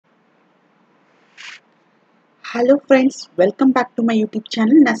Hello friends, welcome back to my YouTube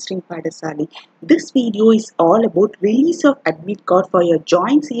channel Nasrin Padasali. This video is all about release of admit card for your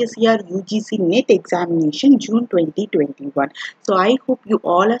joint CSIR UGC NET examination June 2021. So I hope you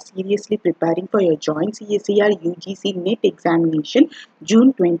all are seriously preparing for your joint CSIR UGC NET examination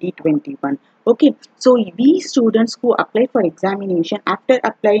June 2021. Okay, so we students who apply for examination, after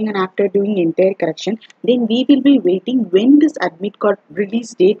applying and after doing entire correction, then we will be waiting when this admit card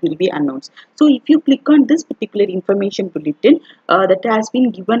release date will be announced. So if you click on this particular information bulletin that has been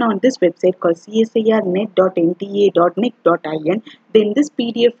given on this website called csirnet.nta.nic.in, then this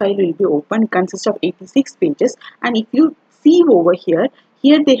PDF file will be open, consists of 86 pages. And if you see over here,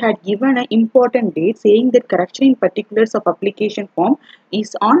 they had given an important date saying that correction in particulars of application form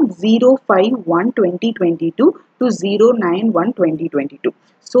is on 051-2022 to 091-2022.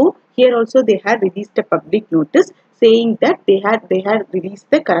 So here also they had released a public notice saying that they had released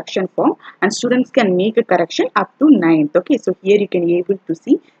the correction form and students can make a correction up to 9th. Okay, so here you can able to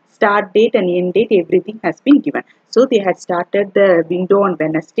see start date and end date, everything has been given. So they had started the window on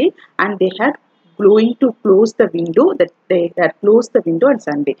Wednesday and they had going to close the window, that they had closed the window on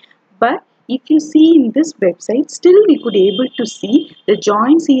Sunday. But if you see in this website, still we could able to see the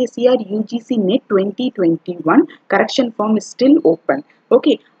joint CSIR UGC NET 2021 correction form is still open.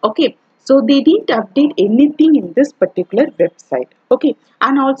 Okay. So they didn't update anything in this particular website. Okay,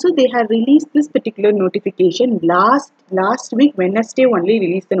 and also they have released this particular notification last week Wednesday only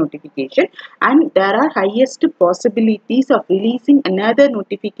released the notification, and there are highest possibilities of releasing another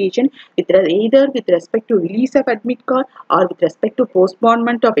notification with either with respect to release of admit card or with respect to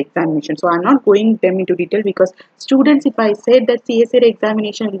postponement of examination. So I'm not going them into detail because students, if I said that CSIR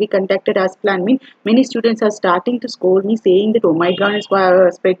examination will be conducted as planned, many students are starting to scold me saying that, oh my god, it's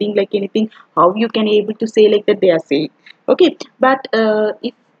spreading like anything, how you can able to say like that, they are saying. Okay, but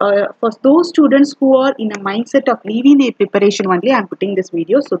if for those students who are in a mindset of leaving the preparation only, I'm putting this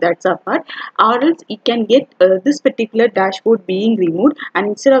video, so that's a part. Or else you can get this particular dashboard being removed, and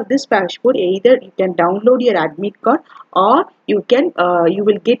instead of this dashboard, either you can download your admit card or you can you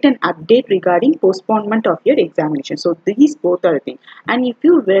will get an update regarding postponement of your examination. So these both are the things. And if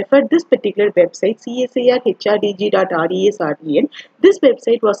you refer this particular website csirhdg.res.in, this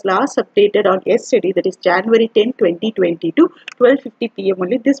website was last updated on yesterday, that is January 10, 2020 to 12:50 p.m.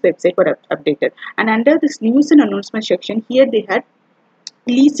 only this website was updated. And under this news and announcement section, here they had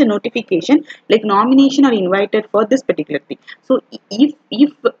released a notification like nomination are invited for this particular thing. So if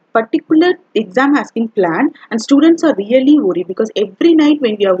particular exam has been planned and students are really worried, because every night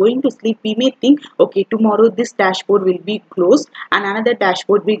when we are going to sleep we may think, okay, tomorrow this dashboard will be closed and another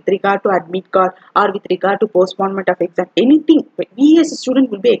dashboard with regard to admit card or with regard to postponement of exam, anything. We as a student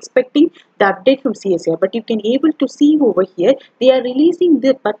will be expecting the update from CSIR, but you can able to see over here they are releasing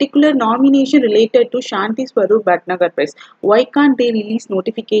the particular nomination related to Shanti Swaroop Bhatnagar Prize. Why can't they release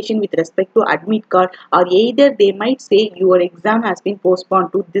notification with respect to admit card, or either they might say your exam has been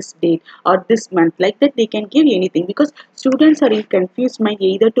postponed to this date or this month, like that they can give anything, because students are in confused mind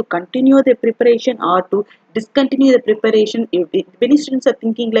either to continue their preparation or to discontinue the preparation. If many students are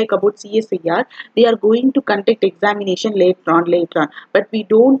thinking like about CSIR, they are going to conduct examination later on, but we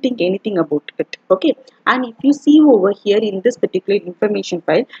don't think anything about it. Okay, and if you see over here in this particular information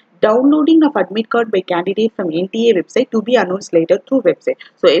file, downloading of admit card by candidate from NTA website to be announced later through website.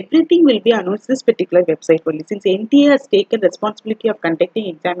 So everything will be announced this particular website only, since NTA has taken responsibility of conducting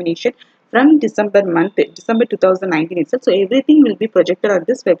examination from December 2019 itself. So everything will be projected on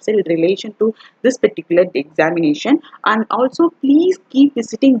this website with relation to this particular examination. And also please keep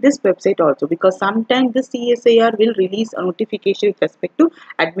visiting this website also, because sometimes the CSIR will release a notification with respect to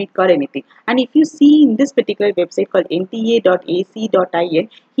admit card anything. And if you see in this particular website called nta.ac.in,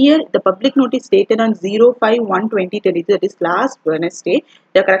 here the public notice dated on 05/1/2022, that is last Wednesday,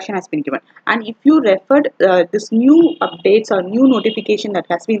 the correction has been given. And if you referred this new updates or new notification that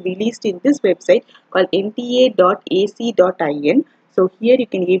has been released in this website called nta.ac.in, so here you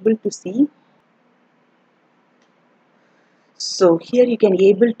can able to see. So here you can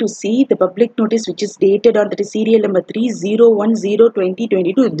able to see the public notice which is dated on, that is serial number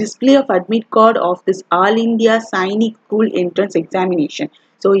 3010/2022, display of admit card of this All India Sainik School entrance examination.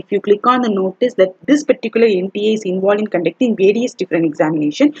 So if you click on the notice that this particular NTA is involved in conducting various different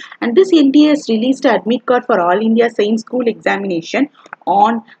examination, and this NTA has released an admit card for All India Science School examination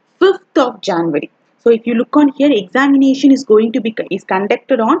on 5th of January. So if you look on here, examination is going to be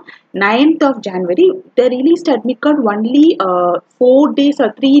conducted on 9th of January. They released admit card only 4 days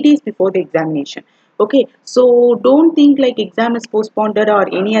or 3 days before the examination. Okay, so don't think like exam is postponed or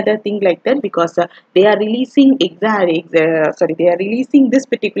any other thing like that, because they are releasing they are releasing this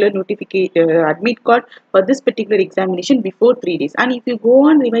particular notification admit card for this particular examination before 3 days. And if you go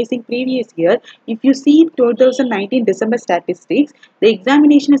on revising previous year, if you see 2019 December statistics, the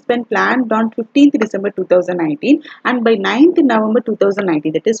examination has been planned on 15th December 2019, and by 9th November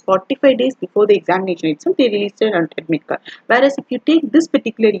 2019, that is 45 days before the examination itself, they released an admit card. Whereas if you take this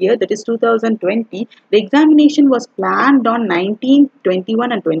particular year, that is 2020, the examination was planned on 19,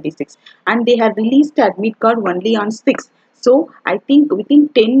 21 and 26, and they have released the admit card only on 6. So I think within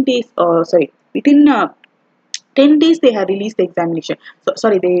 10 days, within 10 days they have released the examination. So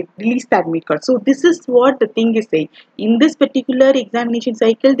sorry, they released the admit card. So this is what the thing is saying. In this particular examination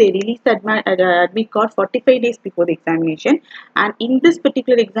cycle, they released the admit card 45 days before the examination, and in this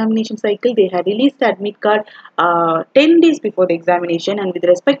particular examination cycle, they have released the admit card 10 days before the examination. And with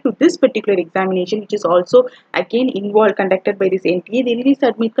respect to this particular examination, which is also again involved conducted by this NTA, they released the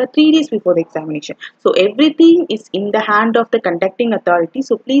admit card 3 days before the examination. So everything is in the hand of the conducting authority.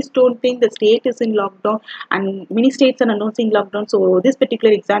 So please don't think the state is in lockdown, and many states are announcing lockdown. So this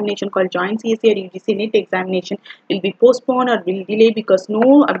particular examination called joint CSIR UGC NET examination will be postponed or will delay because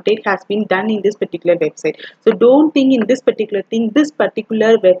no update has been done in this particular website. So don't think in this particular thing, this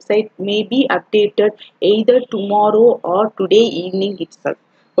particular website may be updated either tomorrow or today evening itself.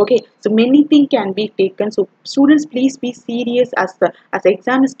 Okay, so many things can be taken. So students, please be serious as the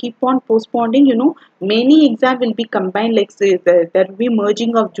exams keep on postponing. Many exam will be combined, like say there will be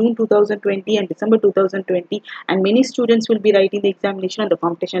merging of June 2020 and December 2020, and many students will be writing the examination and the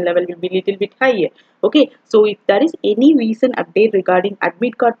competition level will be little bit higher. Okay, so if there is any recent update regarding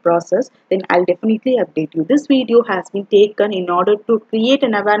admit card process, then I'll definitely update you. This video has been taken in order to create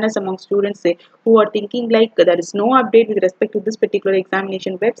an awareness among students who are thinking like there is no update with respect to this particular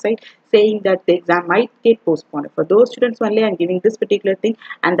examination website, saying that the exam might get postponed. For those students only, I'm giving this particular thing,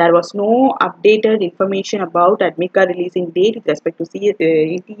 and there was no updated information about admit card releasing date with respect to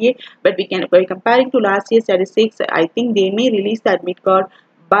NTA. But we can, by comparing to last year's statistics, I think they may release the admit card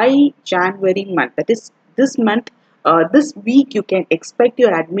by January month. That is this month. This week you can expect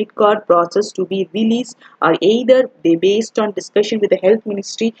your admit card process to be released, or either they, based on discussion with the health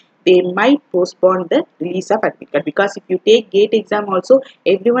ministry, they might postpone the release of admit card. Because if you take GATE exam also,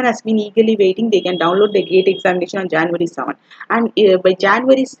 everyone has been eagerly waiting. They can download the GATE examination on January 7, and by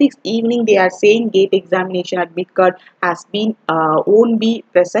January 6 evening they are saying GATE examination admit card has been won't be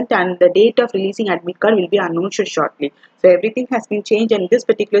present, and the date of releasing admit card will be announced shortly. So everything has been changed, and this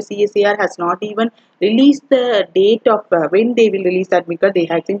particular CSIR has not even released the date of when they will release the admit card. They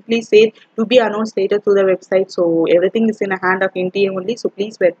have simply said to be announced later through the website. So everything is in the hand of NTA only. So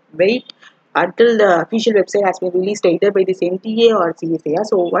please wait until the official website has been released either by this NTA or CSIR.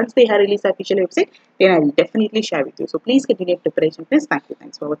 So once they have released the official website, then I will definitely share with you. So please continue preparation. Please, thank you.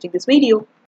 Thanks for watching this video.